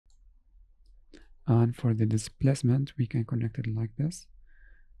And for the displacement, we can connect it like this.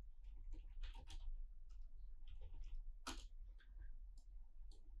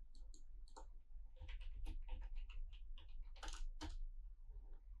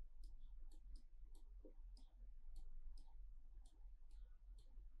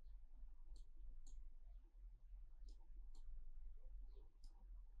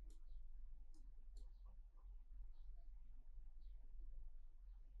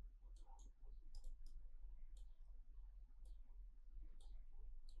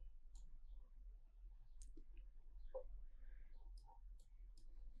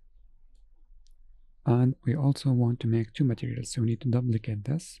 And we also want to make two materials, so we need to duplicate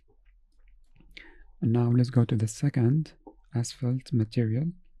this. And now let's go to the second asphalt material,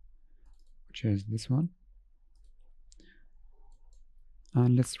 which is this one.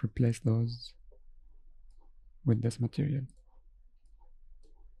 And let's replace those with this material.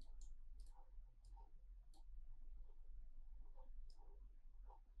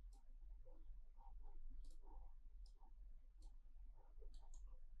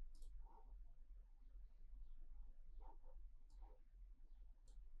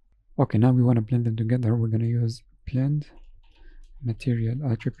 Okay, now we want to blend them together. We're going to use blend material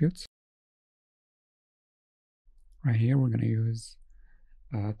attributes. Right here, we're going to use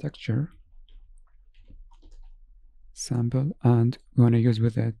texture sample, and we want to use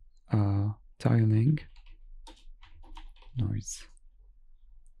with it tiling noise.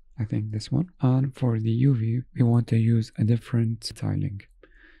 I think this one. And for the UV, we want to use a different tiling.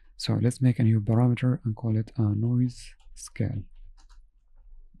 So let's make a new parameter and call it a noise scale.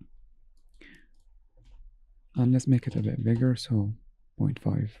 And let's make it a bit bigger, so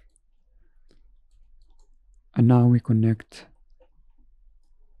 0.5. And now we connect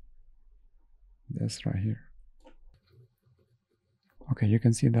this right here. Okay, you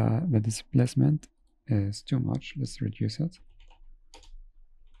can see that the displacement is too much. Let's reduce it.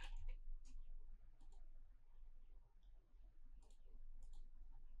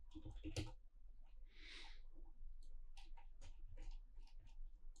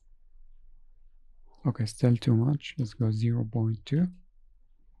 Okay, still too much. Let's go 0.2.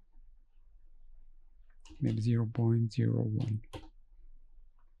 Maybe 0.01.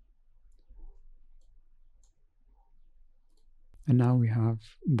 And now we have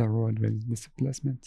the road with displacement.